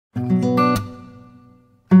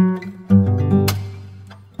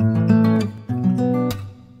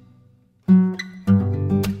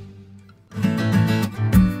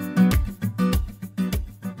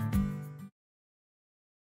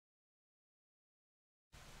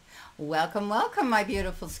Welcome, welcome, my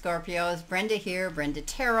beautiful Scorpios. Brenda here, Brenda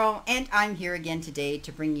Tarot, and I'm here again today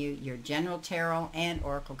to bring you your general tarot and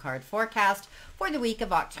oracle card forecast for the week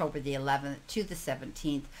of October the 11th to the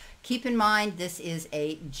 17th. Keep in mind, this is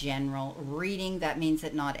a general reading. That means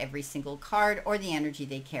that not every single card or the energy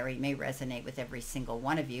they carry may resonate with every single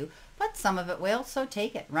one of you, but some of it will, so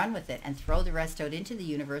take it, run with it, and throw the rest out into the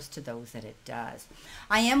universe to those that it does.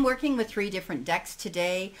 I am working with 3 different decks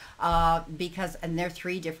today and they're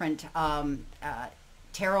 3 different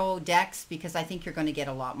tarot decks because I think you're going to get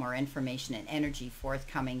a lot more information and energy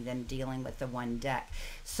forthcoming than dealing with the one deck.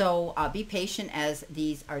 So be patient as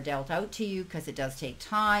these are dealt out to you because it does take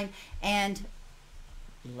time, and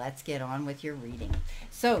let's get on with your reading.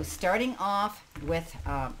 So starting off with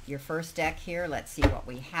your first deck here, let's see what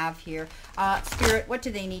we have here. Spirit, what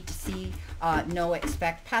do they need to see, know,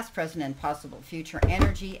 expect, past, present, and possible future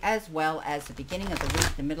energy, as well as the beginning of the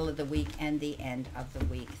week, the middle of the week, and the end of the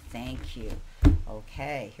week? Thank you.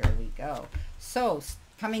 Okay, here we go. So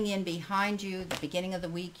coming in behind you, the beginning of the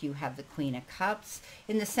week, you have the Queen of Cups.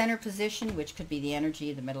 In the center position, which could be the energy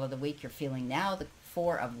of the middle of the week you're feeling now, the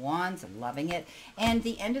 4 of Wands, I'm loving it. And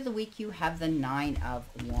the end of the week, you have the 9 of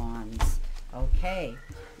Wands. Okay,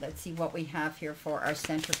 let's see what we have here for our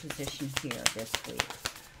center position here this week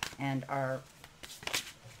and our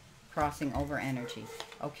crossing over energy.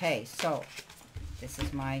 Okay, so this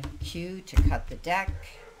is my cue to cut the deck.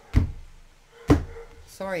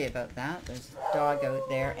 Sorry about that. There's a dog out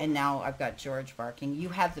there. And now I've got George barking. You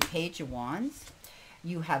have the Page of Wands.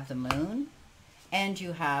 You have the Moon. And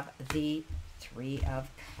you have the 3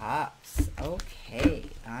 of Cups. Okay,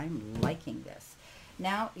 I'm liking this.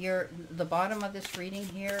 Now, the bottom of this reading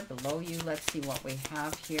here, below you, let's see what we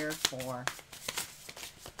have here for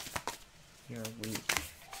your week.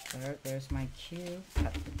 There's my cue.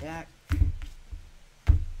 Cut the deck.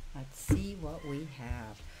 Let's see what we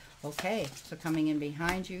have. Okay, so coming in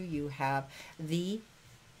behind you, you have the,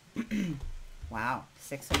 wow,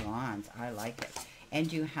 6 of Wands. I like it.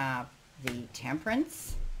 And you have the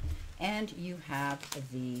Temperance. And you have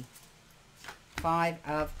the 5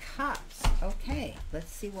 of Cups. Okay,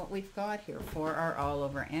 let's see what we've got here for our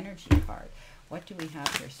all-over energy card. What do we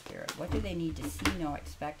have here, Spirit? What do they need to see, know,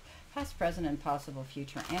 expect, past, present, and possible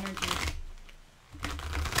future energy?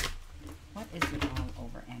 What is the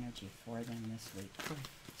all-over energy for them this week?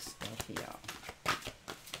 Scorpio.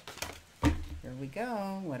 Here we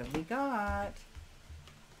go. What have we got?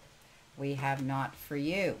 We have not for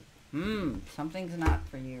you. Something's not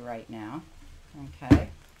for you right now. Okay.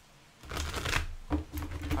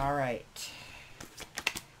 All right.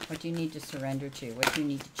 What do you need to surrender to? What do you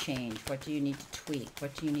need to change? What do you need to tweak?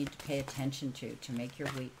 What do you need to pay attention to make your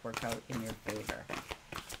week work out in your favor?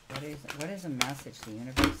 What is a message the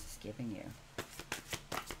universe is giving you?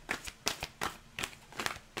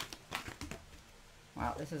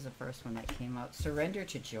 Wow, this is the first one that came out. Surrender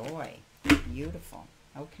to joy. Beautiful.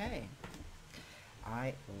 Okay.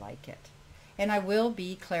 I like it. And I will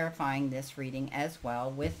be clarifying this reading as well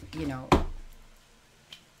with,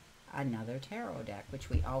 another tarot deck, which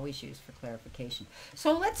we always use for clarification.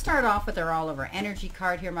 So let's start off with our all-over energy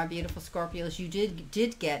card here, my beautiful Scorpios. You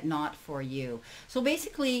did get not for you. So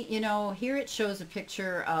basically, here it shows a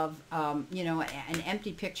picture of, an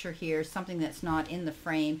empty picture here, something that's not in the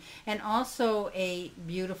frame, and also a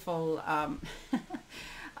beautiful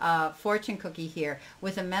fortune cookie here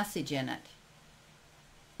with a message in it.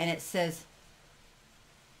 And it says,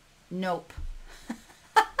 nope.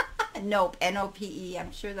 Nope, N-O-P-E.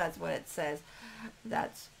 I'm sure that's what it says.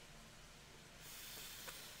 That's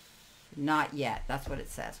not yet. That's what it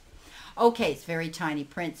says. Okay, it's very tiny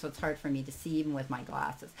print, so it's hard for me to see even with my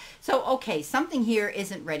glasses. So, okay, something here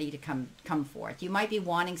isn't ready to come forth. You might be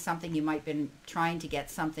wanting something. You might have been trying to get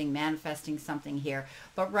something, manifesting something here.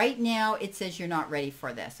 But right now, it says you're not ready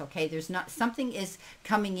for this, okay? There's not, something is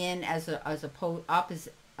coming in as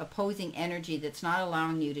opposing energy that's not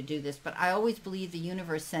allowing you to do this, but I always believe the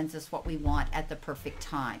universe sends us what we want at the perfect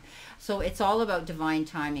time. So it's all about divine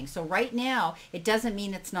timing. So right now, it doesn't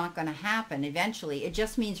mean it's not going to happen eventually. It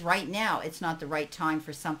just means right now it's not the right time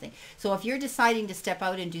for something. So if you're deciding to step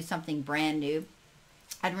out and do something brand new,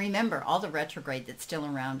 and remember all the retrograde that's still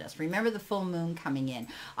around us. Remember the full moon coming in.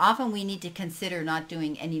 Often we need to consider not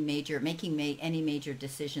doing any making any major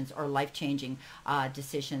decisions or life-changing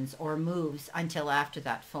decisions or moves until after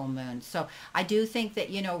that full moon. So I do think that,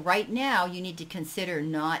 right now you need to consider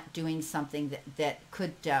not doing something that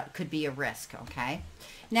could be a risk, okay?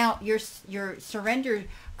 Now, your surrender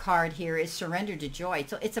card here is surrender to joy.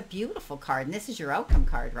 So it's a beautiful card, and this is your outcome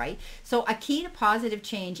card, right? So a key to positive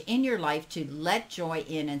change in your life, to let joy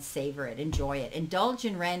in and savor it, enjoy it. Indulge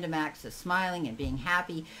in random acts of smiling and being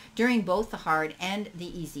happy during both the hard and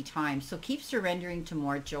the easy times. So keep surrendering to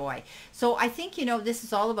more joy. So I think, this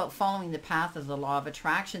is all about following the path of the law of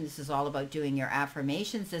attraction. This is all about doing your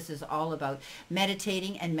affirmations. This is all about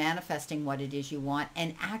meditating and manifesting what it is you want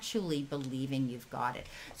and actually believing you've got it.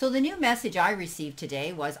 So the new message I received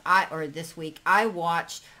today was, this week, I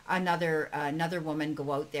watched another woman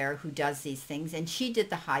go out there who does these things, and she did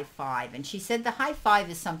the high five, and she said the high five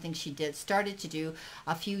is something she started to do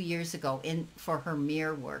a few years ago for her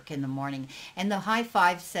mirror work in the morning. And the high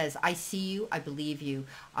five says, I see you, I believe you,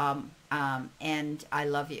 and I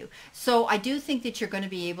love you. So I do think that you're going to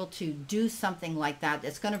be able to do something like that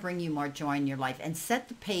that's going to bring you more joy in your life and set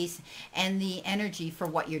the pace and the energy for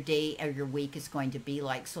what your day or your week is going to be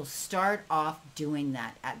like. So start off doing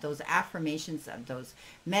that, those affirmations, those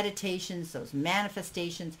meditations, those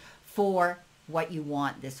manifestations for what you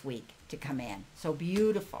want this week to come in. So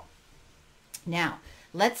beautiful. Now,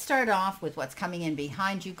 let's start off with what's coming in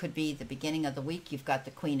behind you. Could be the beginning of the week. You've got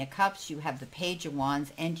the Queen of Cups, you have the Page of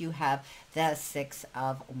Wands, and you have the Six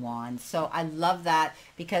of Wands. So I love that,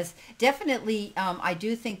 because definitely I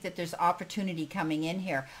do think that there's opportunity coming in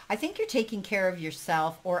here. I think you're taking care of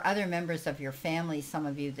yourself or other members of your family, some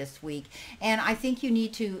of you this week. And I think you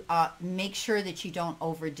need to make sure that you don't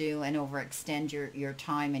overdo and overextend your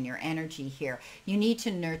time and your energy here. You need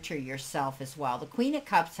to nurture yourself as well. The Queen of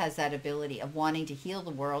Cups has that ability of wanting to heal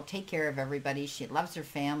the world, take care of everybody. She loves her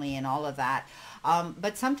family and all of that.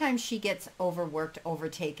 But sometimes she gets overworked,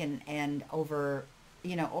 overtaken, and over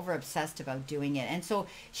obsessed about doing it. And so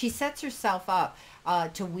she sets herself up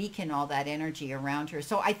to weaken all that energy around her.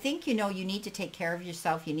 So I think, you need to take care of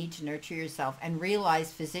yourself. You need to nurture yourself and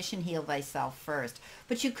realize, physician, heal thyself first.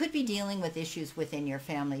 But you could be dealing with issues within your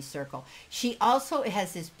family circle. She also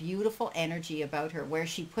has this beautiful energy about her where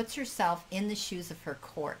she puts herself in the shoes of her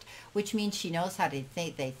court, which means she knows how to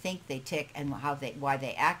think, they tick, and why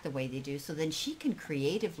they act the way they do. So then she can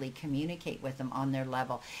creatively communicate with them on their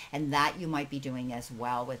level. And that you might be doing as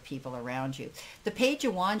well with people around you. The Page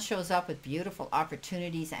of Wands shows up with beautiful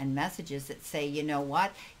opportunities and messages that say, you know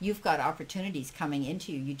what, you've got opportunities coming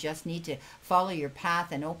into you. You just need to follow your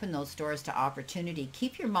path and open those doors to opportunity.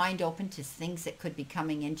 Keep your mind open to things that could be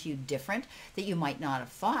coming into you different, that you might not have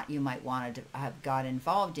thought you might want to have got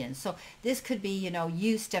involved in. So this could be,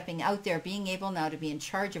 you stepping out there, being able now to be in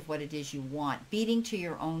charge of what it is you want, beating to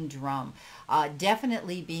your own drum,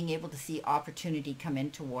 definitely being able to see opportunity come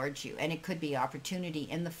in towards you. And it could be opportunity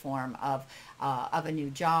in the form of a new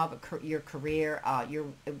job, your career,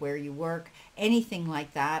 where you work, anything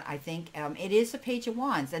like that. I think it is a Page of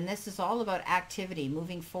Wands, and this is all about activity,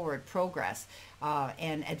 moving forward, progress,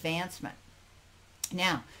 and advancement.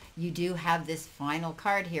 Now, you do have this final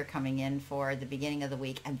card here coming in for the beginning of the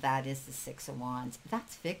week, and that is the Six of Wands.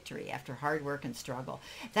 That's victory after hard work and struggle.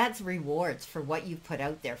 That's rewards for what you've put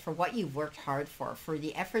out there, for what you've worked hard for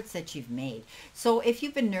the efforts that you've made. So if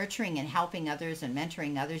you've been nurturing and helping others and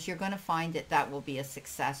mentoring others, you're going to find that that will be a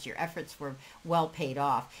success. Your efforts were well paid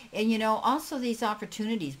off. And, also these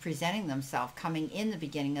opportunities presenting themselves coming in the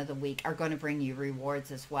beginning of the week are going to bring you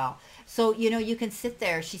rewards as well. So, you can sit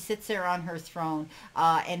there. She sits there on her throne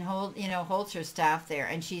and holds her staff there,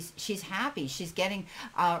 and she's happy. She's getting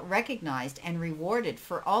recognized and rewarded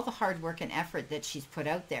for all the hard work and effort that she's put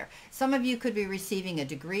out there. Some of you could be receiving a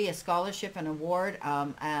degree, a scholarship, an award.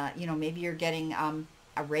 Maybe you're getting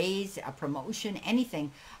a raise, a promotion,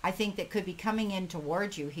 anything. I think that could be coming in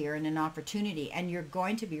towards you here in an opportunity, and you're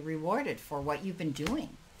going to be rewarded for what you've been doing.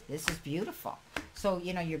 This is beautiful. So,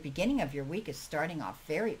 your beginning of your week is starting off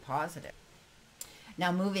very positive.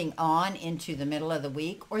 Now, moving on into the middle of the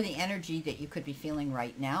week, or the energy that you could be feeling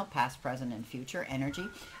right now, past, present, and future energy,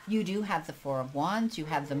 you do have the Four of Wands, you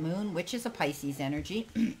have the Moon, which is a Pisces energy,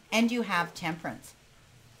 and you have Temperance.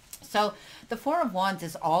 So the Four of Wands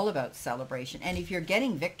is all about celebration. And if you're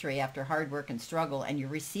getting victory after hard work and struggle, and you're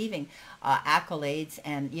receiving accolades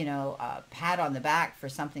and, pat on the back for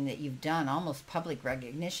something that you've done, almost public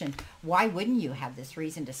recognition, why wouldn't you have this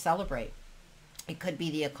reason to celebrate? It could be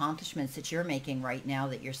the accomplishments that you're making right now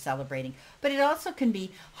that you're celebrating, but it also can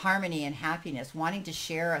be harmony and happiness, wanting to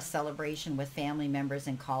share a celebration with family members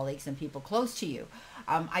and colleagues and people close to you.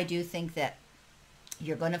 I do think that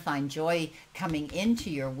you're going to find joy coming into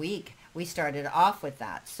your week. We started off with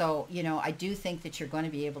that. So, I do think that you're going to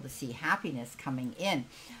be able to see happiness coming in.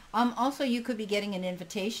 Also, you could be getting an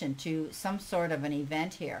invitation to some sort of an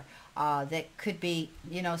event here. that could be,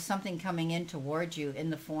 you know, something coming in towards you in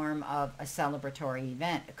the form of a celebratory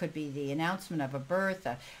event. It could be the announcement of a birth,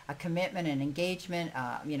 a commitment, an engagement,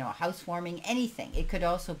 you know, a housewarming, anything. It could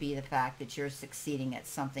also be the fact that you're succeeding at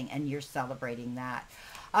something and you're celebrating that.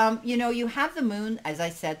 You know, you have the moon. As I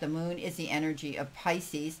said, the moon is the energy of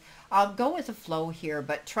Pisces. Go with the flow here,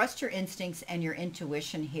 but trust your instincts and your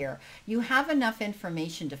intuition here. You have enough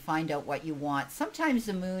information to find out what you want. Sometimes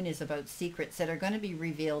the moon is about secrets that are going to be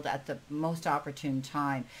revealed at the most opportune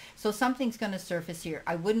time. So something's going to surface here.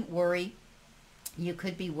 I wouldn't worry. You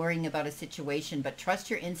could be worrying about a situation, but trust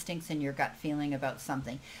your instincts and your gut feeling about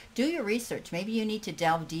something. Do your research. Maybe you need to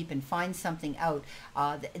delve deep and find something out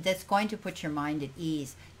that's going to put your mind at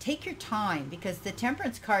ease. Take your time, because the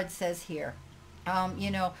Temperance card says here,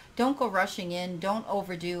 you know, don't go rushing in, don't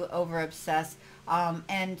overdo, over obsess,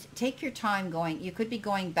 and take your time going. You could be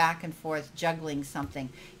going back and forth, juggling something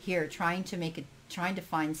here, trying to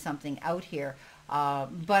find something out here.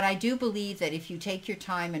 But I do believe that if you take your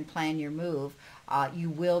time and plan your move, you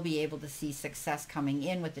will be able to see success coming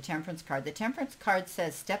in with the Temperance card. The Temperance card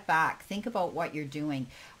says step back, think about what you're doing,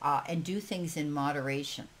 and do things in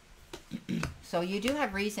moderation. So you do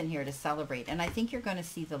have reason here to celebrate, and I think you're going to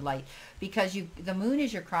see the light, because the moon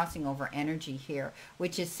is your crossing over energy here,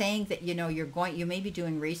 which is saying that, you know, you may be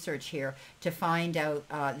doing research here to find out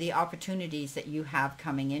the opportunities that you have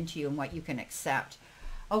coming into you and what you can accept.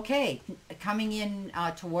 Okay, coming in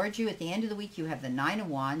towards you at the end of the week, you have the Nine of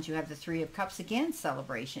Wands, you have the Three of Cups, again,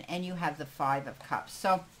 celebration, and you have the Five of Cups.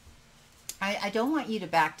 So I don't want you to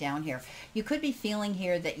back down here. You could be feeling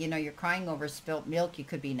here that, you know, you're crying over spilt milk. You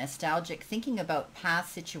could be nostalgic, thinking about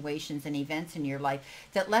past situations and events in your life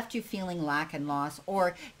that left you feeling lack and loss,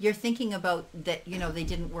 or you're thinking about that, you know, they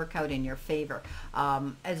didn't work out in your favor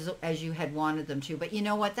as you had wanted them to. But you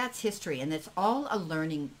know what? That's history, and it's all a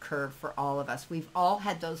learning curve for all of us. We've all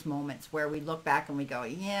had those moments where we look back and we go,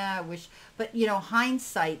 yeah, I wish, but, you know,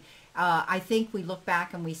 hindsight, I think we look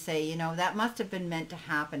back and we say, you know, that must have been meant to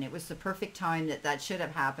happen. It was the perfect time that should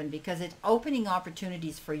have happened, because it's opening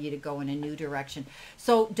opportunities for you to go in a new direction.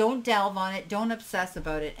 So don't delve on it. Don't obsess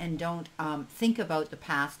about it. And don't think about the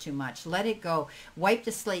past too much. Let it go. Wipe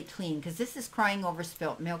the slate clean, because this is crying over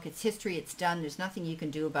spilt milk. It's history. It's done. There's nothing you can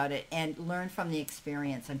do about it. And learn from the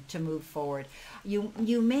experience and to move forward.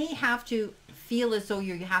 You may have to feel as though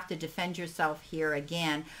you have to defend yourself here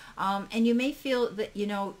again. And you may feel that, you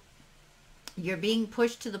know, you're being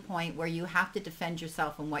pushed to the point where you have to defend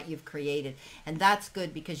yourself and what you've created. And that's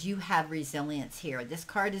good, because you have resilience here. This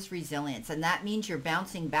card is resilience, and that means you're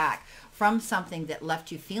bouncing back from something that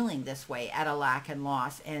left you feeling this way, at a lack and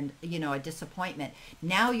loss and, you know, a disappointment.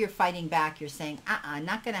 Now you're fighting back. You're saying,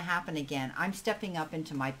 not going to happen again. I'm stepping up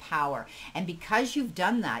into my power. And because you've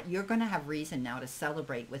done that, you're going to have reason now to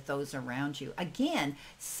celebrate with those around you. Again,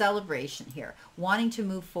 celebration here, wanting to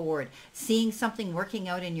move forward, seeing something working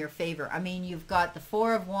out in your favor. I mean, you've got the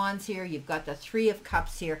Four of Wands here. You've got the Three of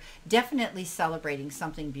Cups here. Definitely celebrating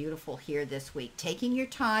something beautiful here this week. Taking your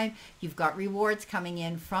time. You've got rewards coming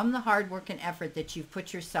in from the hard work and effort that you've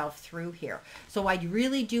put yourself through here. So I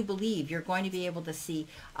really do believe you're going to be able to see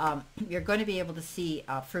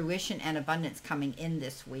fruition and abundance coming in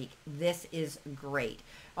this week. This is great.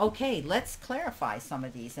 Okay, let's clarify some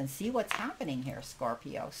of these and see what's happening here,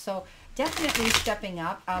 Scorpio. So definitely stepping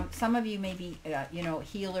up. Some of you may be, you know,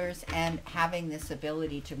 healers and having this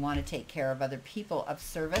ability to want to take care of other people of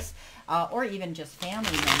service, or even just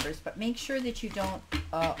family members. But make sure that you don't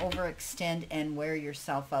overextend and wear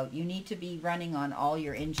yourself out. You need to be running on all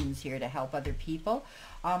your engines here to help other people.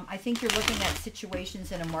 I think you're looking at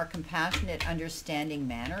situations in a more compassionate, understanding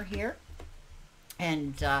manner here.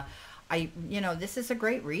 And you know, this is a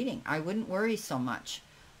great reading. I wouldn't worry so much.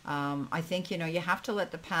 I think, you know, you have to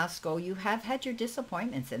let the past go. You have had your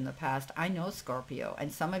disappointments in the past. I know, Scorpio,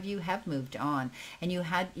 and some of you have moved on, and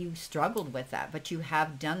you struggled with that, but you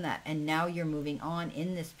have done that, and now you're moving on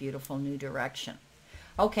in this beautiful new direction.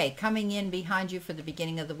 Okay, coming in behind you for the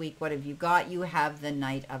beginning of the week, what have you got? You have the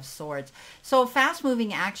Knight of Swords. So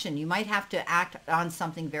fast-moving action. You might have to act on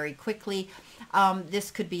something very quickly.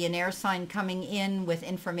 This could be an air sign coming in with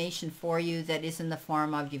information for you that is in the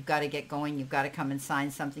form of, you've got to get going, you've got to come and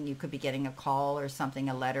sign something. You could be getting a call or something,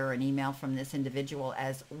 a letter or an email from this individual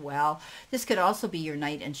as well. This could also be your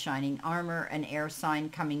knight in shining armor, an air sign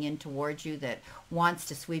coming in towards you that wants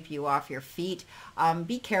to sweep you off your feet.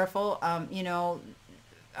 Be careful, you know,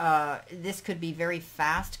 this could be very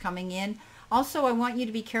fast coming in. Also, I want you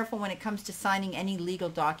to be careful when it comes to signing any legal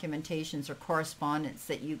documentations or correspondence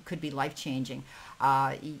that you could be life-changing.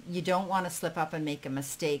 You don't want to slip up and make a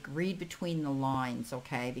mistake. Read between the lines,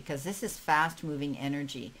 okay? Because this is fast-moving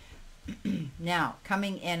energy. Now,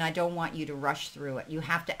 coming in, I don't want you to rush through it. You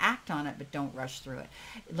have to act on it, but don't rush through it.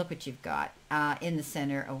 Look what you've got in the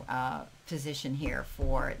center position here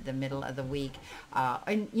for the middle of the week.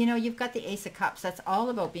 And, you know, you've got the Ace of Cups. That's all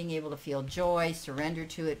about being able to feel joy, surrender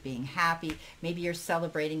to it, being happy. Maybe you're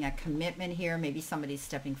celebrating a commitment here. Maybe somebody's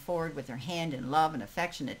stepping forward with their hand in love and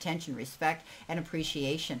affection, attention, respect, and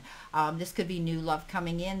appreciation. This could be new love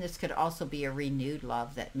coming in. This could also be a renewed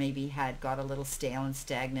love that maybe had got a little stale and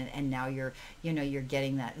stagnant, and now you're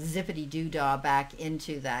getting that zippity-doo-dah back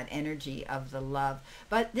into that energy of the love.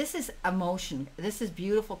 But this is emotion. This is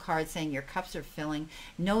beautiful card saying your cups are filling.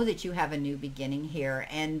 Know that you have a new beginning here,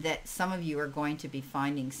 and that some of you are going to be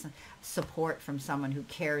finding support from someone who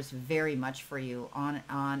cares very much for you on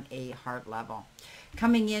a heart level.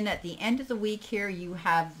 Coming in at the end of the week here, you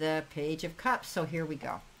have the Page of Cups. So here we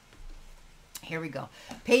go. Here we go.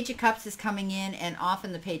 Page of Cups is coming in, and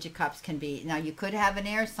often the Page of Cups can be, now you could have an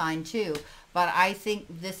air sign too, but I think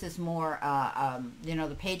this is more, you know,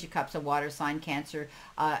 the Page of Cups, a water sign, Cancer,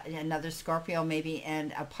 another Scorpio maybe,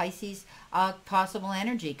 and a Pisces, possible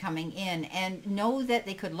energy coming in. And know that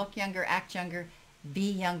they could look younger, act younger,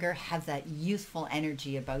 be younger, have that youthful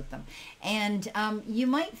energy about them. And you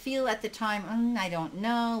might feel at the time, I don't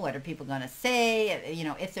know, what are people going to say? You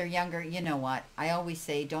know, if they're younger, you know what? I always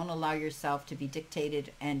say, don't allow yourself to be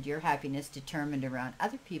dictated and your happiness determined around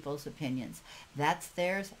other people's opinions. That's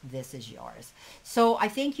theirs, this is yours. So I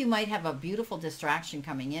think you might have a beautiful distraction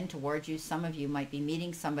coming in towards you. Some of you might be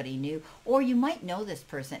meeting somebody new, or you might know this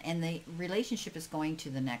person and the relationship is going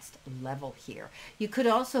to the next level here. You could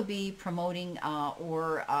also be promoting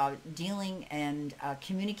or dealing and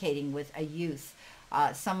communicating with a youth,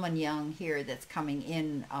 someone young here that's coming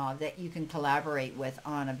in that you can collaborate with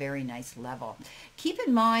on a very nice level. Keep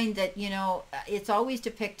in mind that, you know, it's always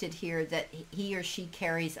depicted here that he or she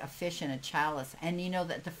carries a fish in a chalice, and you know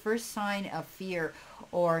that the first sign of fear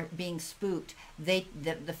or being spooked, the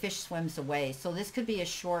fish swims away. So this could be a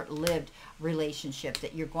short-lived relationship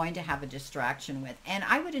that you're going to have a distraction with, and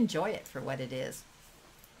I would enjoy it for what it is.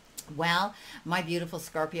 Well, my beautiful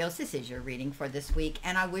Scorpios, this is your reading for this week,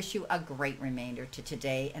 and I wish you a great remainder to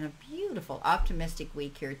today and a beautiful, optimistic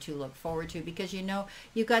week here to look forward to, because you know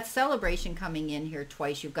you've got celebration coming in here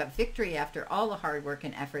twice. You've got victory after all the hard work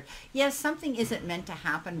and effort. Yes, something isn't meant to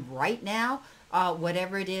happen right now,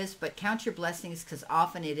 whatever it is, but count your blessings, because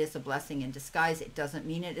often it is a blessing in disguise. It doesn't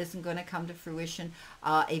mean it isn't going to come to fruition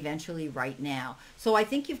eventually right now. So I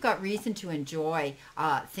think you've got reason to enjoy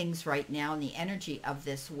things right now and the energy of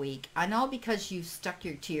this week, and all because you stuck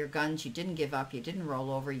to your guns. You didn't give up, you didn't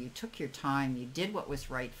roll over, you took your time, you did what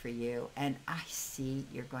was right for you, and I see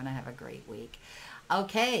you're going to have a great week.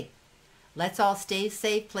 Okay, let's all stay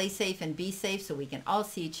safe, play safe, and be safe so we can all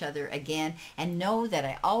see each other again. And know that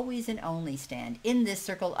I always and only stand in this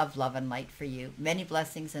circle of love and light for you. Many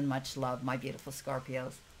blessings and much love, my beautiful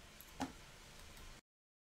Scorpios.